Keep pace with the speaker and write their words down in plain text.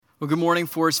Well, good morning,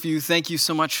 Forest View. Thank you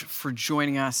so much for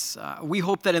joining us. We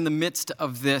hope that in the midst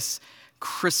of this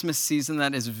Christmas season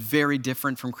that is very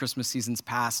different from Christmas seasons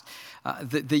past,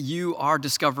 that you are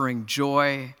discovering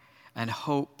joy and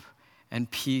hope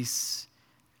and peace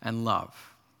and love.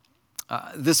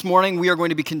 This morning, we are going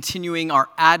to be continuing our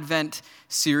Advent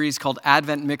series called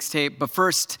Advent Mixtape. But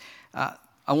first,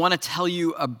 I want to tell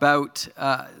you about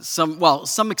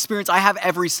some experience I have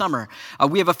every summer.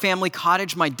 We have a family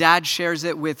cottage. My dad shares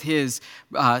it with his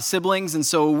siblings, and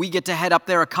so we get to head up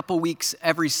there a couple weeks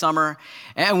every summer.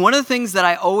 And one of the things that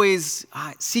I always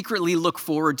secretly look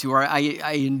forward to, or I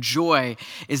enjoy,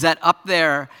 is that up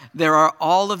there are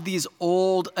all of these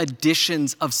old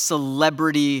editions of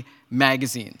celebrity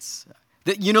magazines.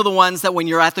 You know, the ones that when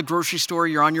you're at the grocery store,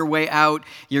 you're on your way out,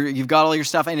 you've got all your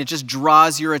stuff, and it just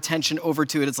draws your attention over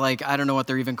to it. It's like, I don't know what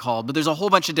they're even called, but there's a whole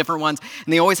bunch of different ones,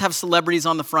 and they always have celebrities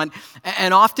on the front.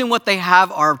 And often what they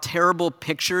have are terrible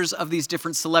pictures of these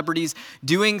different celebrities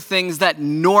doing things that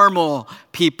normal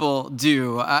people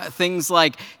do. Things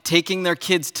like taking their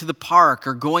kids to the park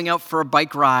or going out for a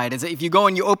bike ride. If you go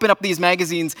and you open up these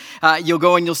magazines, you'll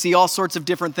go and you'll see all sorts of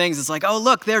different things. It's like, oh,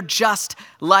 look, they're just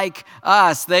like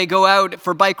us. They go out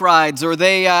for bike rides, or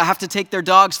they have to take their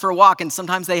dogs for a walk, and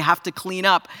sometimes they have to clean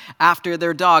up after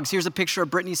their dogs. Here's a picture of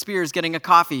Britney Spears getting a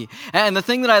coffee. And the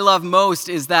thing that I love most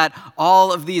is that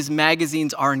all of these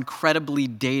magazines are incredibly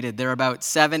dated. They're about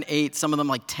 7, 8, some of them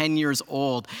like 10 years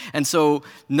old. And so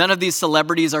none of these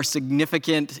celebrities are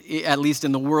significant, at least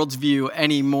in the world's view,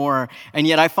 anymore. And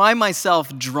yet I find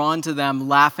myself drawn to them,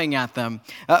 laughing at them.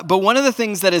 But one of the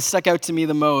things that has stuck out to me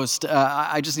the most,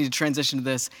 I just need to transition to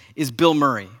this, is Bill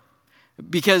Murray.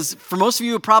 Because for most of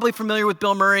you who are probably familiar with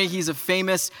Bill Murray, he's a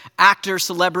famous actor,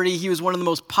 celebrity. He was one of the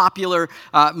most popular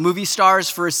movie stars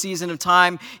for a season of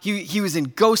time. He was in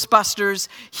Ghostbusters.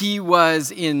 He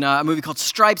was in a movie called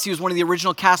Stripes. He was one of the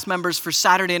original cast members for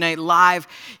Saturday Night Live.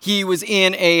 He was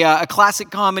in a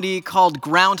classic comedy called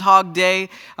Groundhog Day,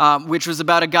 which was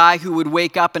about a guy who would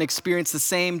wake up and experience the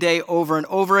same day over and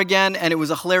over again. And it was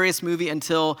a hilarious movie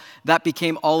until that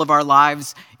became all of our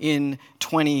lives in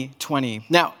 2020.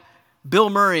 Now,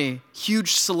 Bill Murray,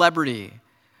 huge celebrity,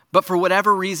 but for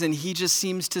whatever reason, he just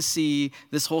seems to see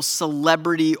this whole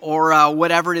celebrity aura,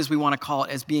 whatever it is we want to call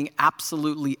it, as being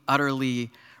absolutely,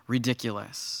 utterly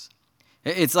ridiculous.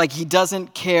 It's like he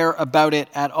doesn't care about it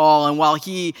at all. And while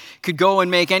he could go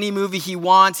and make any movie he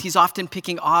wants, he's often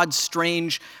picking odd,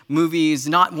 strange movies,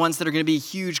 not ones that are going to be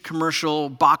huge commercial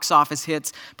box office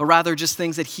hits, but rather just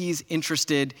things that he's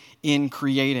interested in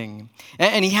creating.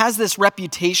 And he has this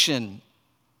reputation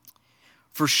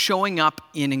for showing up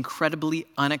in incredibly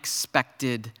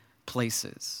unexpected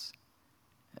places.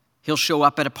 He'll show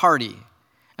up at a party.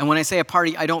 And when I say a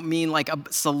party, I don't mean like a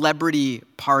celebrity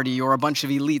party or a bunch of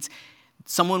elites.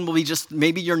 Someone will be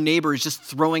maybe your neighbor is just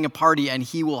throwing a party and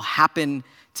he will happen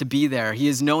to be there. He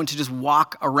is known to just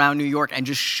walk around New York and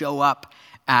just show up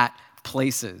at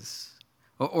places.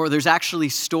 Or there's actually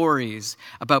stories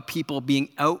about people being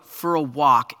out for a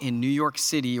walk in New York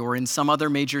City or in some other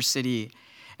major city,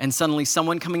 and suddenly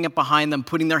someone coming up behind them,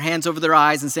 putting their hands over their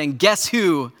eyes and saying, "Guess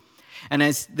who?" And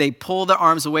as they pull their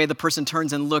arms away, the person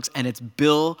turns and looks, and it's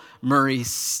Bill Murray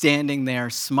standing there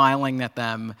smiling at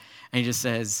them. And he just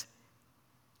says,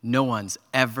 "No one's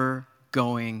ever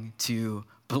going to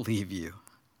believe you."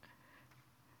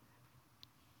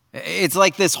 It's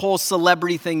like this whole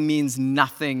celebrity thing means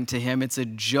nothing to him. It's a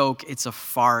joke, it's a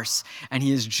farce, and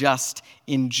he is just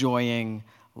enjoying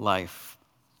life.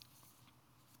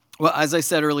 Well, as I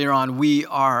said earlier on, we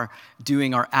are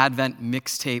doing our Advent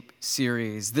Mixtape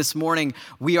series. This morning,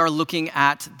 we are looking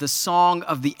at the Song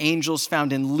of the Angels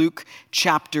found in Luke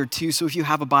chapter 2. So if you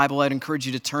have a Bible, I'd encourage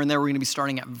you to turn there. We're going to be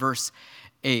starting at verse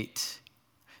 8.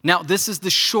 Now, this is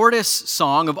the shortest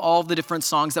song of all the different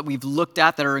songs that we've looked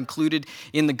at that are included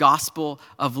in the Gospel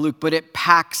of Luke, but it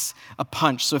packs a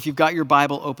punch. So if you've got your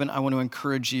Bible open, I want to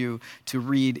encourage you to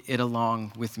read it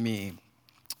along with me.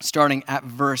 Starting at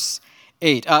verse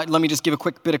 8. Let me just give a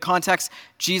quick bit of context.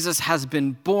 Jesus has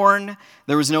been born.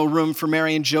 There was no room for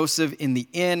Mary and Joseph in the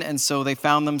inn, and so they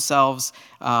found themselves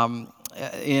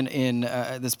in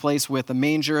this place with a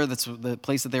manger. That's the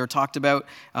place that they were talked about.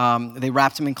 They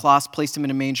wrapped him in cloths, placed him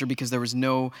in a manger because there was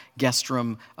no guest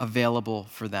room available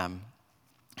for them.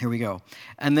 Here we go.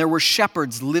 And there were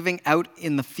shepherds living out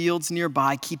in the fields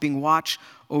nearby, keeping watch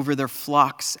over their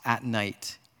flocks at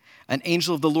night. An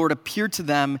angel of the Lord appeared to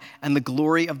them, and the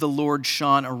glory of the Lord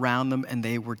shone around them, and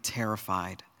they were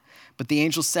terrified. But the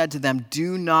angel said to them,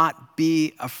 "Do not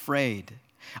be afraid.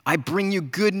 I bring you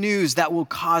good news that will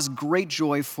cause great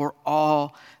joy for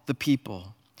all the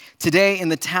people. Today in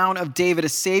the town of David, a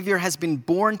Savior has been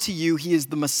born to you. He is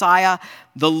the Messiah,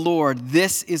 the Lord.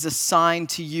 This is a sign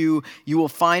to you. You will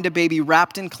find a baby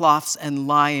wrapped in cloths and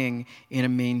lying in a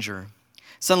manger."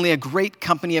 Suddenly a great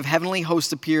company of heavenly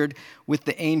hosts appeared with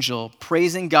the angel,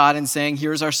 praising God and saying,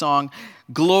 here's our song,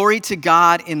 "Glory to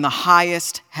God in the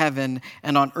highest heaven,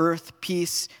 and on earth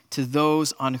peace to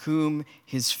those on whom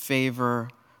his favor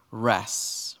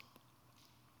rests."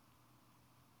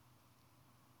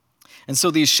 And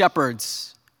so these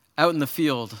shepherds out in the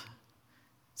field,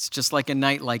 it's just like a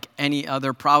night like any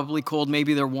other, probably cold.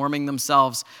 Maybe they're warming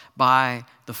themselves by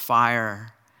the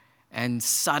fire. And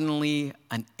suddenly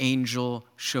an angel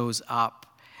shows up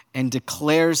and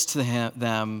declares to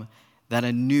them that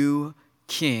a new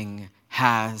king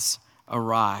has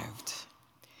arrived.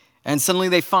 And suddenly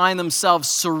they find themselves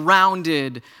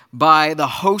surrounded by the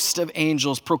host of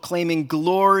angels proclaiming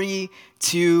glory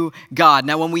to God.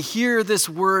 Now, when we hear this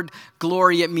word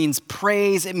glory, it means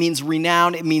praise, it means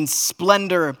renown, it means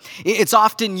splendor. It's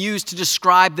often used to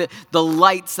describe the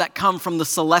lights that come from the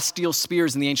celestial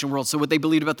spheres in the ancient world. So what they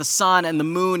believed about the sun and the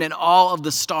moon and all of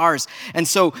the stars. And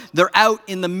so they're out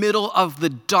in the middle of the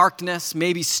darkness,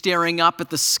 maybe staring up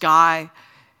at the sky,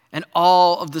 and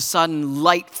all of the sudden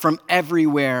light from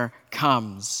everywhere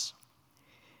comes.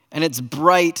 And it's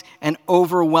bright and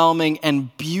overwhelming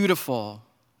and beautiful.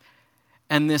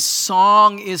 And this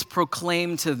song is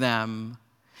proclaimed to them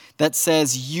that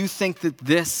says, you think that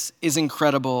this is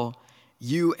incredible,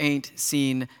 you ain't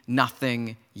seen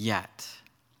nothing yet.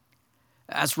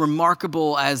 As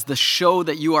remarkable as the show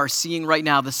that you are seeing right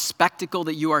now, the spectacle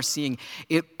that you are seeing,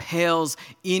 it pales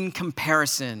in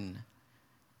comparison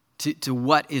to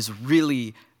what is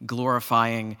really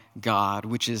glorifying God,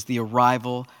 which is the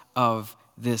arrival of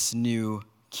this new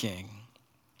king.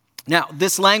 Now,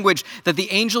 this language that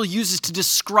the angel uses to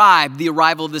describe the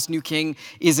arrival of this new king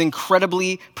is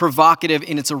incredibly provocative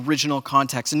in its original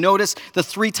context. And notice the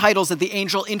three titles that the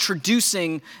angel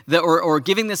introducing or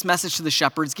giving this message to the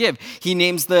shepherds give.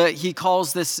 He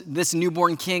calls this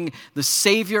newborn king the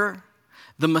Savior,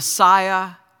 the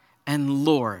Messiah, and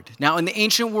Lord. Now, in the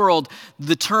ancient world,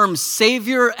 the terms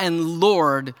Savior and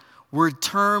Lord were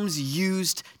terms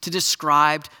used to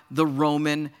describe the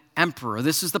Roman emperor.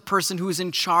 This is the person who is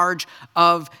in charge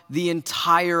of the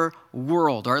entire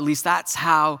world, or at least that's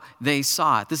how they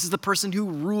saw it. This is the person who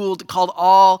ruled, called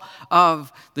all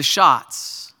of the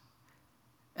shots.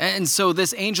 And so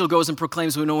this angel goes and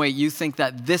proclaims, well, no, wait, you think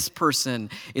that this person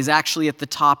is actually at the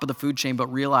top of the food chain, but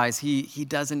realize he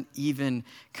doesn't even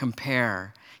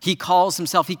compare. He claims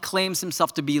himself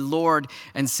to be Lord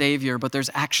and Savior, but there's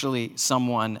actually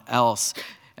someone else.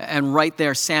 And right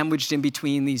there, sandwiched in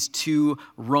between these two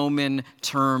Roman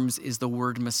terms, is the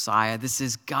word Messiah. This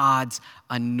is God's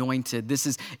anointed. This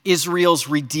is Israel's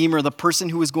Redeemer, the person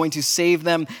who is going to save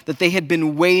them, that they had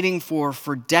been waiting for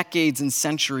decades and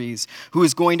centuries, who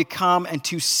is going to come and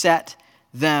to set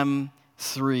them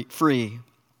free.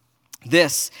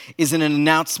 This is an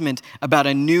announcement about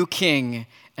a new king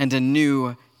and a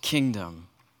new kingdom.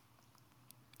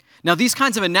 Now, these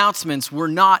kinds of announcements were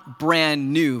not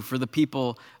brand new for the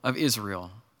people of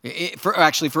Israel.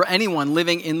 For anyone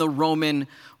living in the Roman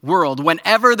world.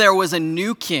 Whenever there was a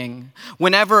new king,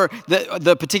 whenever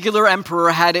the particular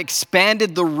emperor had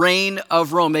expanded the reign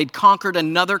of Rome, they'd conquered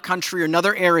another country or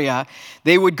another area,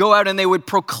 they would go out and they would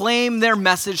proclaim their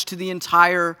message to the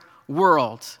entire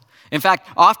world. In fact,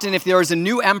 often if there was a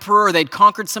new emperor or they'd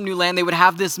conquered some new land, they would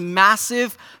have this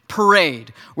massive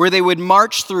parade where they would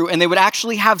march through and they would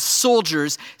actually have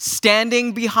soldiers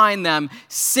standing behind them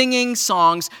singing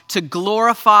songs to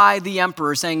glorify the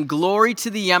emperor, saying, "Glory to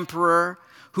the emperor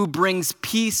who brings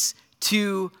peace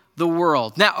to the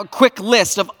world." Now, a quick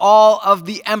list of all of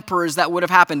the emperors that would have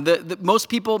happened. Most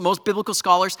biblical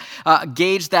scholars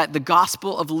gauge that the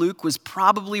Gospel of Luke was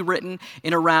probably written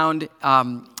in around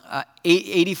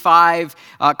 85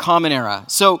 Common Era.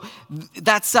 So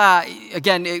that's,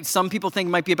 again, some people think it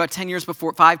might be about 10 years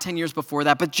before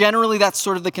that, but generally that's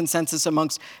sort of the consensus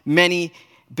amongst many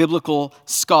biblical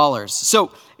scholars.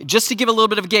 So just to give a little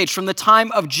bit of a gauge, from the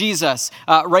time of Jesus,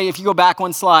 right, if you go back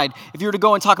one slide, if you were to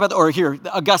go and talk about,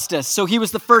 Augustus. So he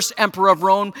was the first emperor of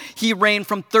Rome. He reigned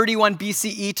from 31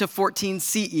 BCE to 14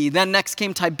 CE. Then next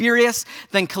came Tiberius,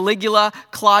 then Caligula,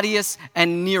 Claudius,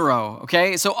 and Nero,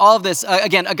 okay? So all of this,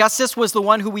 again, Augustus was the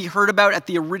one who we heard about at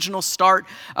the original start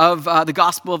of the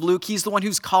Gospel of Luke. He's the one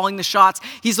who's calling the shots.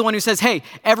 He's the one who says, hey,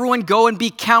 everyone go and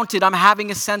be counted. I'm having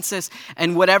a census,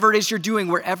 and whatever it is you're doing,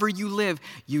 wherever you live,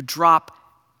 you drop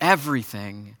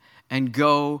everything and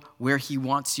go where he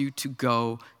wants you to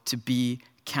go to be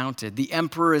counted. The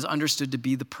emperor is understood to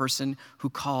be the person who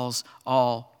calls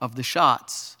all of the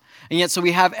shots. And yet, so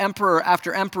we have emperor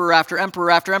after emperor after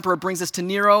emperor after emperor. It brings us to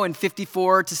Nero in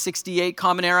 54 to 68,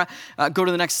 Common Era. Go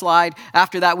to the next slide.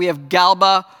 After that, we have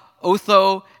Galba,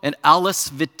 Otho, and Aulus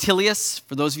Vitellius.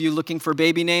 For those of you looking for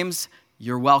baby names,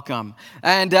 you're welcome.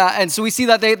 And so we see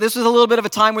that this was a little bit of a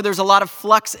time where there's a lot of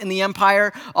flux in the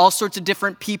empire, all sorts of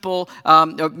different people,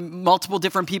 multiple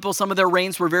different people. Some of their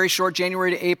reigns were very short, January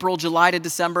to April, July to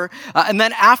December. And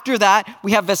then after that,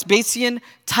 we have Vespasian,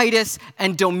 Titus,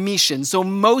 and Domitian. So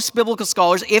most biblical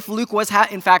scholars, if Luke was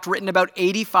in fact written about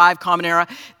 85 Common Era,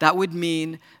 that would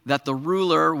mean that the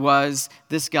ruler was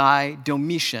this guy,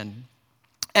 Domitian.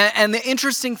 And the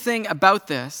interesting thing about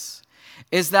this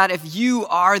is that if you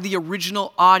are the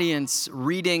original audience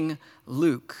reading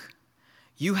Luke,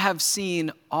 you have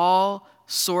seen all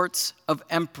sorts of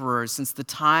emperors since the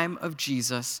time of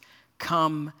Jesus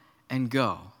come and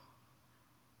go.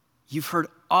 You've heard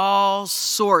all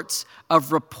sorts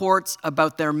of reports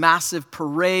about their massive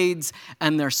parades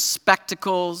and their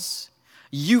spectacles.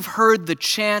 You've heard the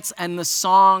chants and the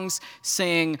songs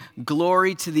saying,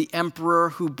 "Glory to the emperor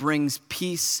who brings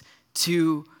peace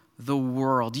to the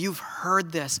world." You've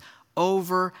heard this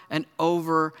over and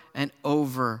over and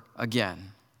over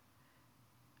again.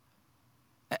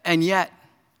 And yet,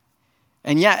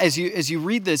 as you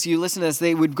read this, you listen to this,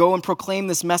 they would go and proclaim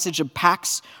this message of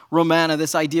Pax Romana,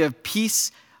 this idea of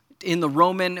peace in the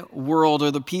Roman world,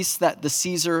 or the peace that the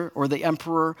Caesar or the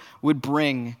emperor would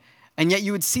bring. And yet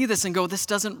you would see this and go, this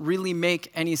doesn't really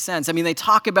make any sense. I mean, they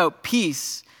talk about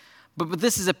peace, but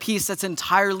this is a peace that's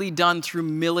entirely done through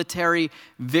military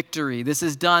victory. This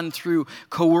is done through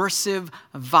coercive,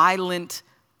 violent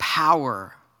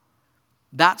power.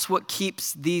 That's what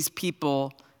keeps these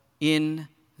people in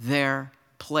their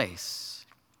place.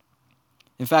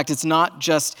 In fact, it's not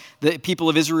just the people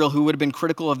of Israel who would have been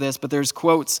critical of this, but there's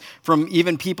quotes from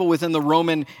even people within the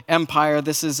Roman Empire.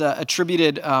 This is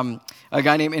attributed, a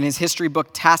guy named, in his history book,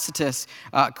 Tacitus,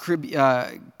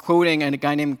 quoting a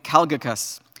guy named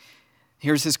Calgacus.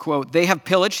 Here's his quote. "They have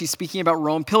pillaged," he's speaking about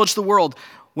Rome, "pillaged the world.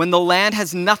 When the land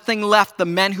has nothing left, the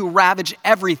men who ravage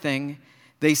everything,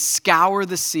 they scour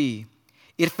the sea.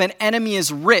 If an enemy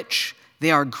is rich,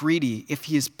 they are greedy. If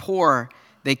he is poor,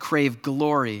 they crave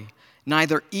glory.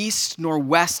 Neither east nor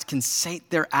west can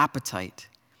sate their appetite.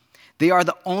 They are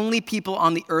the only people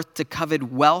on the earth to covet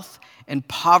wealth and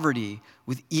poverty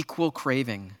with equal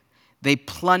craving. They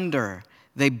plunder,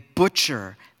 they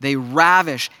butcher, they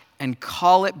ravish, and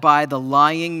call it by the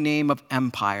lying name of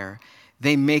empire.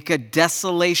 They make a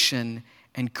desolation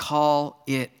and call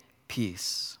it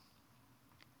peace."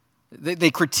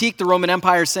 They critique the Roman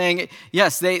Empire, saying,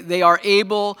 yes, they are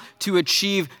able to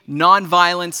achieve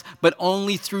nonviolence, but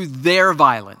only through their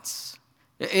violence.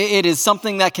 It is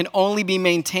something that can only be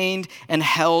maintained and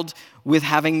held with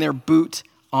having their boot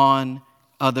on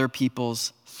other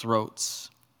people's throats.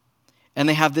 And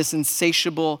they have this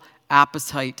insatiable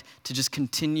appetite to just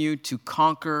continue to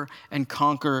conquer and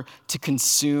conquer, to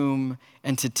consume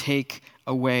and to take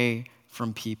away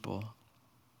from people.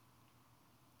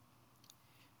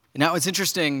 Now, it's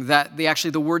interesting that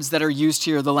the words that are used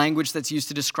here, the language that's used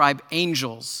to describe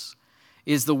angels,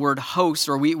 is the word host,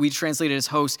 or we translate it as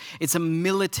host. It's a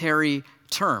military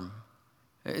term.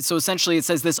 So essentially it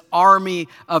says this army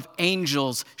of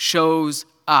angels shows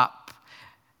up.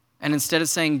 And instead of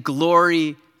saying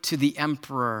glory to the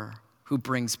emperor who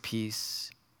brings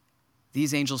peace,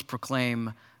 these angels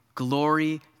proclaim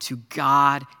glory to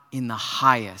God in the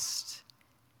highest,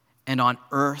 and on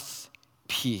earth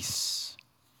peace,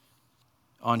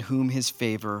 on whom his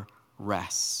favor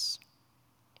rests.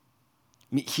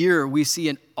 Here we see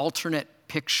an alternate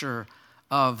picture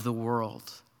of the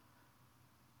world.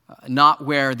 Not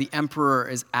where the emperor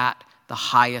is at the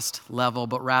highest level,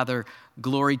 but rather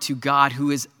glory to God who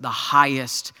is the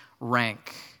highest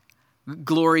rank.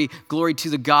 Glory to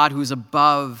the God who is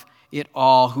above it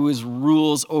all, who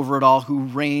rules over it all, who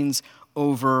reigns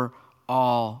over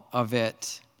all of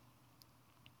it.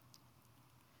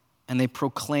 And they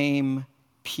proclaim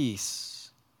peace.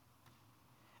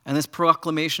 And this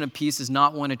proclamation of peace is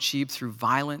not one achieved through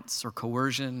violence or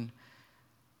coercion,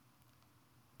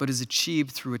 but is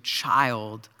achieved through a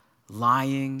child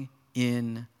lying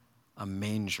in a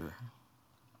manger.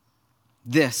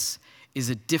 This is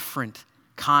a different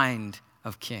kind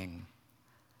of king,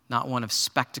 not one of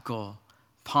spectacle,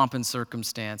 pomp and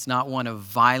circumstance, not one of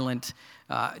violent,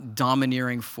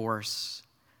 domineering force,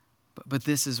 but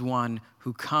this is one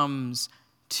who comes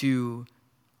to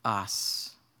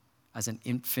us as an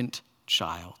infant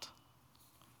child,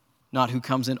 not who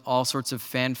comes in all sorts of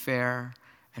fanfare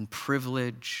and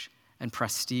privilege and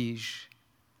prestige,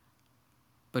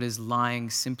 but is lying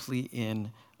simply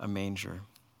in a manger.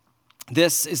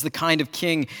 This is the kind of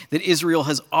king that Israel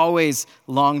has always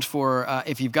longed for.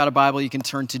 If you've got a Bible, you can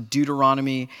turn to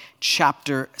Deuteronomy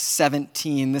chapter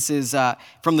 17. This is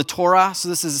from the Torah. So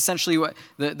this is essentially what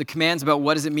the commands about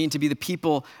what does it mean to be the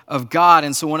people of God.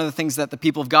 And so one of the things that the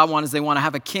people of God want is they want to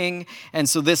have a king. And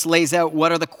so this lays out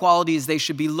what are the qualities they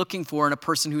should be looking for in a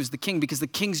person who's the king, because the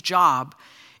king's job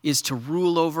is to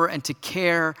rule over and to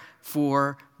care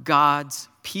for God's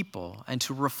people and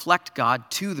to reflect God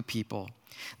to the people.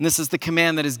 And this is the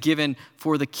command that is given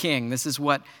for the king. This is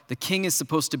what the king is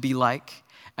supposed to be like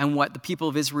and what the people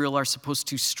of Israel are supposed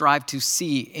to strive to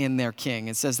see in their king.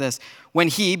 It says this: when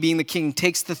he, being the king,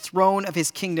 takes the throne of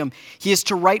his kingdom, he is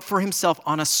to write for himself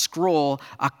on a scroll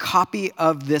a copy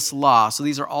of this law. So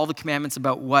these are all the commandments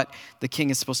about what the king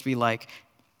is supposed to be like.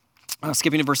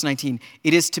 Skipping to verse 19.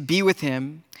 It is to be with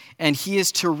him, and he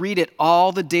is to read it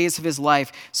all the days of his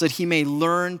life, so that he may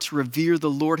learn to revere the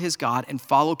Lord his God and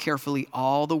follow carefully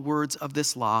all the words of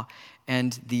this law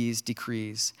and these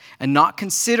decrees, and not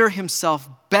consider himself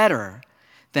better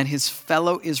than his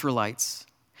fellow Israelites,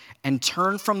 and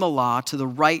turn from the law to the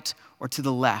right or to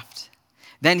the left.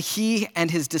 Then he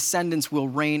and his descendants will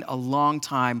reign a long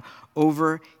time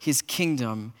over his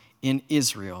kingdom in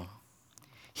Israel.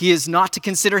 He is not to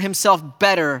consider himself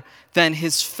better than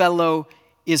his fellow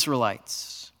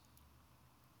Israelites.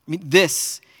 I mean,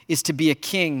 this is to be a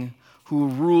king who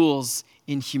rules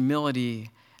in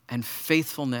humility and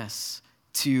faithfulness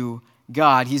to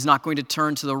God. He's not going to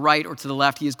turn to the right or to the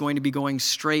left. He is going to be going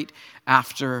straight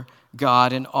after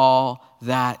God in all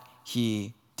that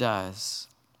he does.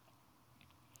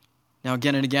 Now,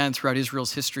 again and again, throughout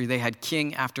Israel's history, they had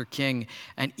king after king,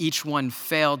 and each one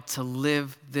failed to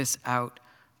live this out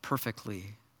perfectly.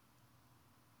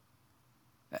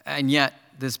 And yet,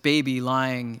 this baby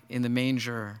lying in the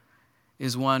manger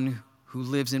is one who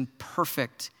lives in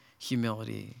perfect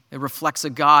humility. It reflects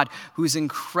a God who's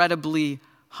incredibly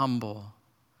humble,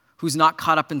 who's not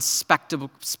caught up in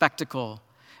spectacle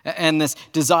and this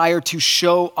desire to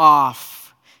show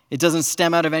off. It doesn't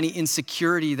stem out of any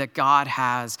insecurity that God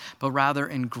has, but rather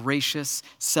in gracious,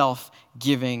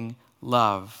 self-giving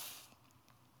love.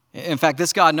 In fact,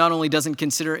 this God not only doesn't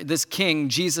consider, this king,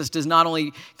 Jesus, does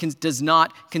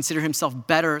not consider himself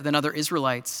better than other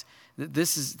Israelites.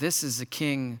 This is a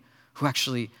king who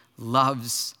actually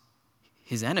loves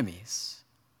his enemies.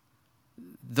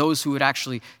 Those who would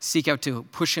actually seek out to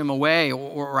push him away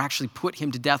or actually put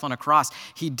him to death on a cross.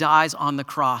 He dies on the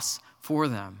cross for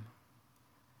them.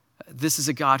 This is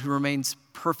a God who remains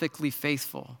perfectly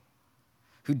faithful,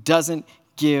 who doesn't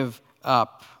give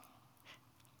up.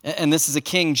 And this is a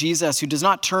king, Jesus, who does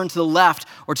not turn to the left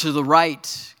or to the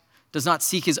right, does not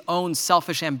seek his own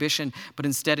selfish ambition, but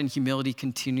instead in humility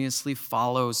continuously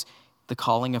follows the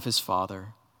calling of his Father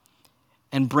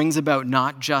and brings about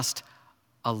not just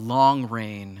a long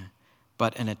reign,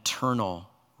 but an eternal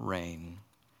reign.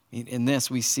 In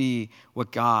this, we see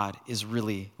what God is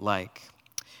really like.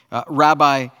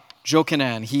 Rabbi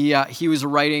Jochanan, he was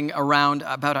writing around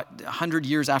about 100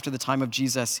 years after the time of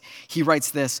Jesus. He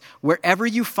writes this: wherever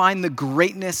you find the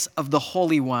greatness of the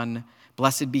Holy One,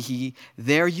 blessed be he,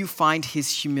 there you find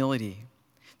his humility.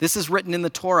 This is written in the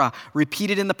Torah,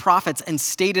 repeated in the prophets, and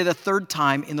stated a third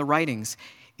time in the writings.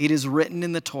 It is written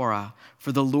in the Torah,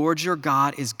 for the Lord your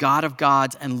God is God of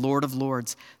gods and Lord of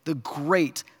lords, the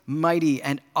great, mighty,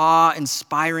 and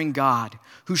awe-inspiring God,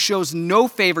 who shows no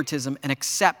favoritism and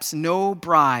accepts no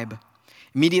bribe.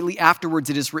 Immediately afterwards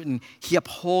it is written, he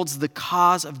upholds the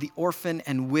cause of the orphan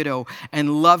and widow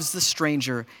and loves the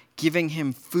stranger, giving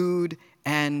him food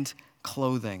and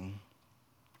clothing.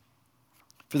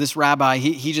 For this rabbi,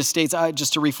 he just states,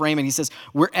 just to reframe it, he says,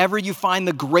 wherever you find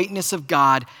the greatness of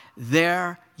God,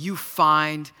 there you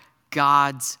find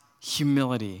God's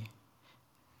humility.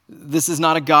 This is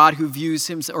not a God who views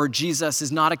himself, or Jesus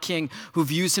is not a king who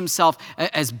views himself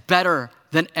as better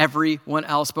than everyone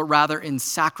else, but rather in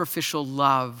sacrificial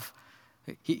love.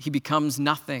 He becomes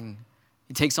nothing.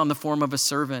 He takes on the form of a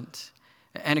servant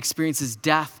and experiences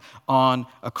death on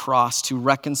a cross to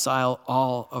reconcile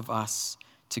all of us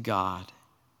to God.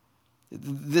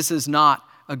 This is not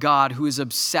a God who is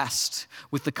obsessed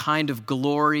with the kind of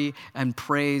glory and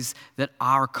praise that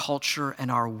our culture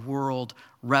and our world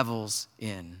revels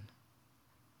in.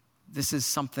 This is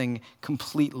something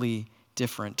completely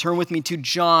different. Turn with me to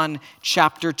John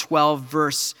chapter 12,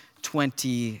 verse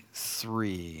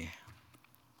 23.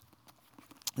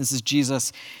 This is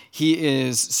Jesus. He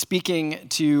is speaking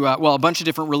to, a bunch of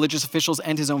different religious officials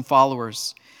and his own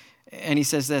followers. And he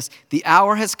says this: the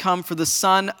hour has come for the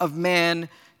Son of Man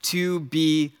to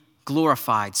be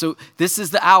glorified. So this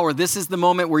is the hour, this is the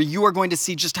moment where you are going to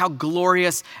see just how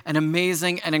glorious and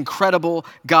amazing and incredible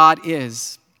God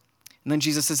is. And then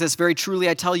Jesus says this, very truly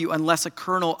I tell you, unless a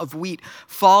kernel of wheat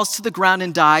falls to the ground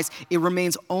and dies, it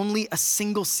remains only a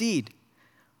single seed.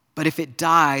 But if it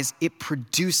dies, it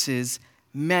produces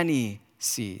many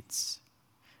seeds.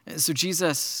 So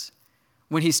Jesus,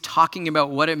 when he's talking about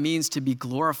what it means to be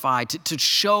glorified, to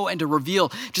show and to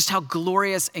reveal just how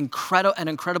glorious and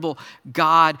incredible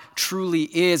God truly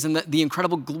is, and the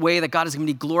incredible way that God is going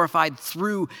to be glorified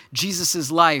through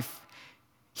Jesus' life,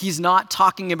 he's not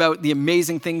talking about the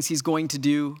amazing things he's going to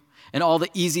do and all the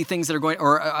easy things that are going,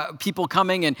 or people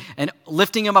coming and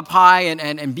lifting him up high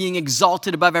and being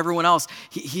exalted above everyone else.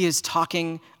 He is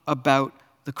talking about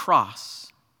the cross.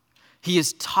 He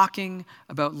is talking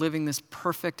about living this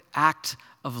perfect act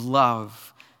of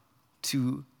love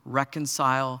to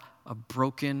reconcile a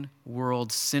broken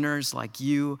world, sinners like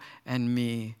you and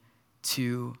me,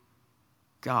 to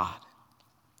God.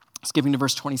 Skipping to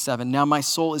verse 27. Now my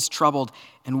soul is troubled,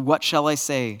 and what shall I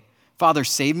say? Father,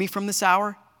 save me from this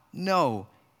hour? No.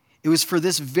 It was for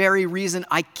this very reason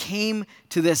I came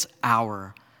to this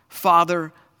hour.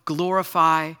 Father,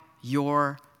 glorify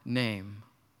your name.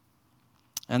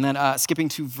 And then skipping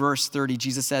to verse 30,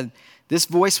 Jesus said, this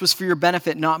voice was for your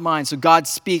benefit, not mine. So God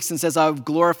speaks and says, I have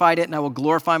glorified it and I will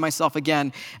glorify myself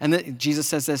again. And then Jesus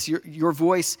says this, your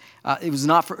voice,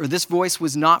 this voice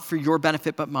was not for your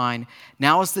benefit, but mine.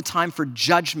 Now is the time for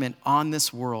judgment on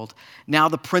this world. Now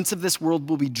the prince of this world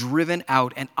will be driven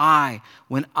out, and I,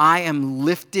 when I am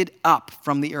lifted up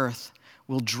from the earth,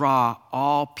 will draw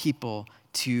all people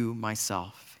to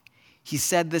myself. He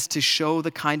said this to show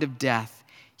the kind of death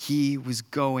he was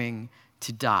going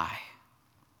to die.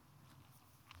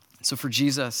 So for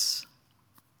Jesus,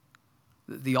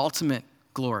 the ultimate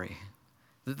glory,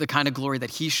 the kind of glory that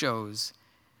he shows,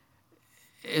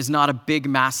 is not a big,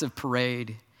 massive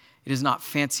parade. It is not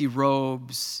fancy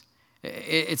robes.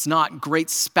 It's not great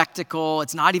spectacle.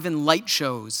 It's not even light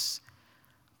shows.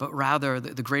 But rather,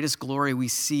 the greatest glory we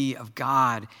see of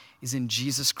God is in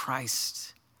Jesus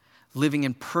Christ, living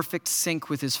in perfect sync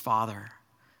with his Father,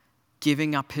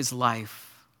 giving up his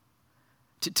life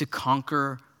to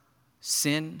conquer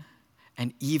sin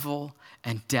and evil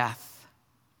and death,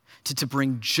 to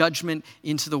bring judgment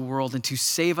into the world and to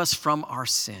save us from our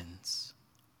sins,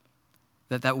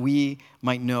 that we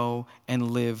might know and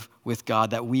live with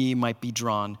God, that we might be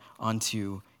drawn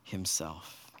unto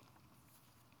himself.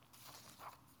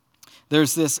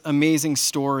 There's this amazing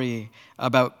story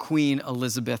about Queen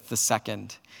Elizabeth II.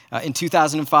 In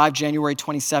 2005, January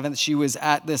 27th, she was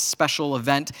at this special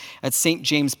event at St.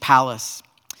 James Palace.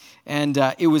 And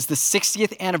it was the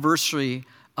 60th anniversary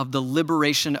of the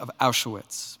liberation of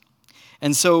Auschwitz.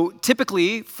 And so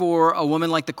typically for a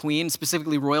woman like the Queen,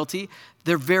 specifically royalty,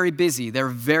 they're very busy. They're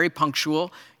very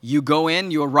punctual. You go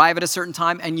in, you arrive at a certain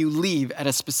time, and you leave at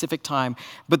a specific time.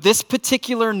 But this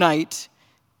particular night,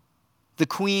 the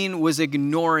Queen was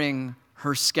ignoring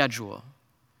her schedule.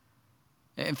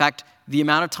 In fact, the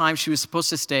amount of time she was supposed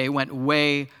to stay went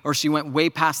way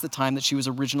past the time that she was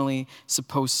originally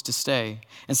supposed to stay.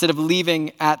 Instead of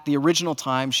leaving at the original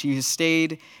time, she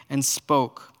stayed and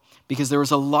spoke because there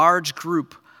was a large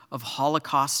group of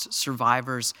Holocaust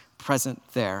survivors present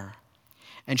there.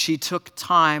 And she took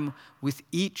time with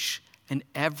each and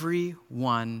every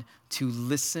one to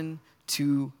listen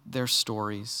to their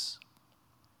stories.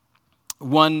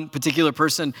 One particular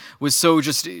person was so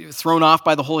just thrown off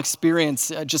by the whole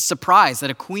experience, just surprised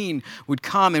that a queen would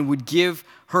come and would give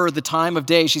her the time of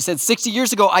day. She said, 60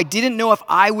 years ago, I didn't know if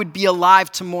I would be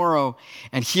alive tomorrow.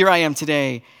 And here I am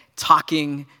today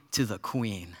talking to the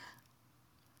queen.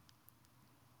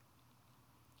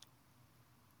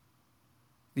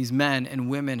 These men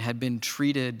and women had been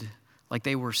treated like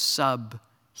they were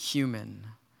subhuman,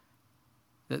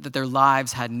 that their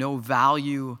lives had no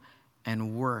value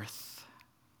and worth.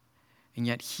 And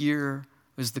yet here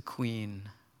was the Queen,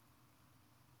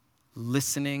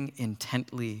 listening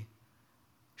intently,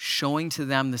 showing to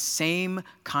them the same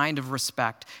kind of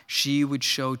respect she would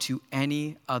show to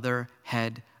any other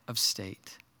head of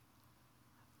state,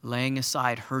 laying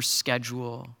aside her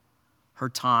schedule, her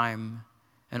time,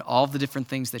 and all the different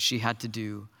things that she had to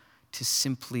do to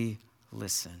simply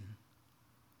listen.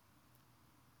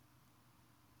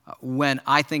 When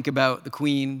I think about the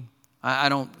Queen, I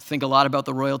don't think a lot about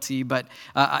the royalty, but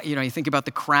you think about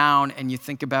the crown and you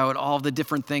think about all the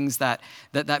different things that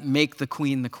make the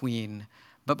Queen the Queen.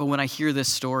 But when I hear this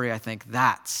story, I think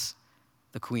that's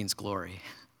the Queen's glory.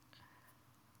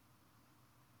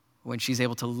 When she's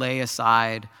able to lay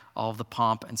aside all of the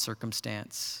pomp and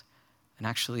circumstance and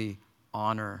actually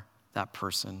honor that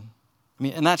person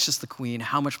And that's just the Queen.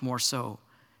 How much more so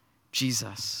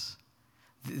Jesus,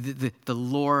 the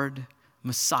Lord,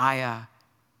 Messiah,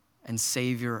 and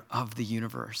Savior of the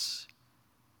universe,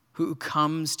 who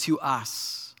comes to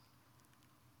us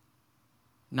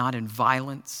not in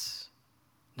violence,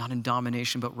 not in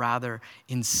domination, but rather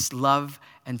in love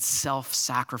and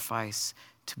self-sacrifice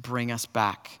to bring us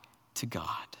back to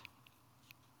God.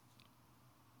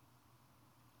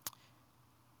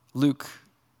 Luke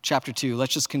chapter 2,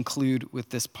 let's just conclude with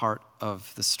this part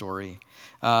of the story.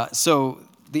 So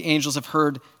the angels have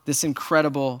heard this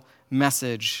incredible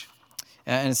message.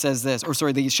 And it says this,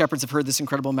 the shepherds have heard this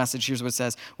incredible message. Here's what it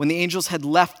says. When the angels had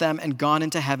left them and gone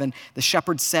into heaven, the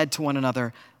shepherds said to one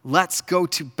another, "Let's go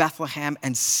to Bethlehem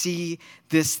and see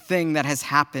this thing that has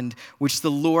happened, which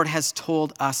the Lord has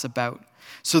told us about."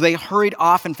 So they hurried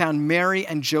off and found Mary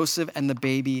and Joseph and the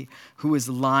baby who was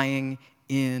lying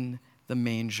in the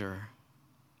manger.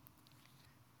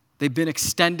 They've been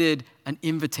extended an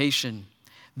invitation.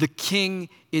 The King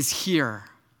is here.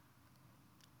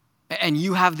 And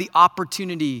you have the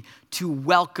opportunity to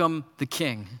welcome the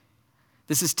King.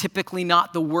 This is typically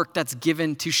not the work that's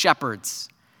given to shepherds.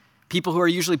 People who are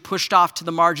usually pushed off to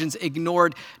the margins,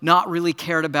 ignored, not really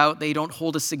cared about. They don't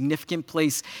hold a significant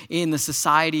place in the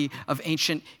society of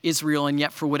ancient Israel. And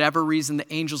yet, for whatever reason,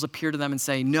 the angels appear to them and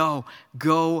say, "No,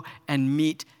 go and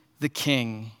meet the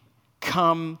King.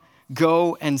 Come,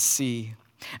 go and see."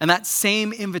 And that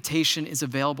same invitation is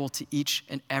available to each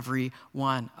and every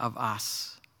one of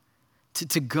us.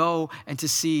 To go and to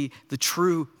see the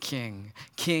true King,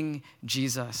 King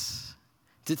Jesus.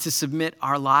 To submit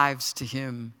our lives to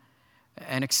him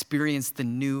and experience the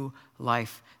new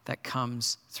life that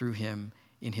comes through him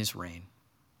in his reign.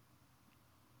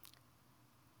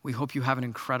 We hope you have an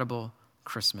incredible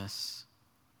Christmas.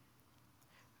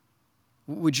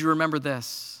 Would you remember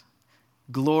this?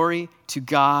 Glory to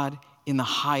God in the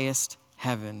highest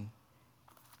heaven,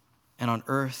 and on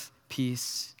earth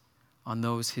peace on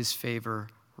those his favor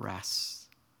rests.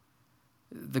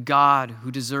 The God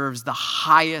who deserves the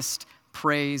highest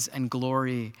praise and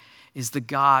glory is the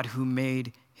God who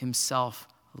made himself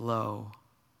low.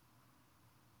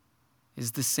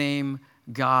 Is the same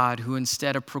God who,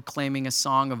 instead of proclaiming a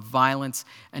song of violence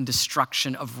and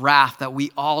destruction, of wrath that we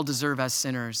all deserve as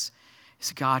sinners, is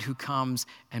a God who comes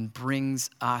and brings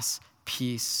us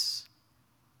peace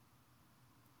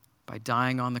by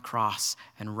dying on the cross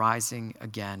and rising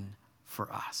again for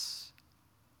us.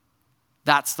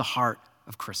 That's the heart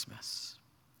of Christmas.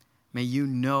 May you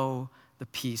know the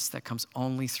peace that comes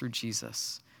only through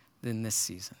Jesus in this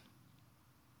season.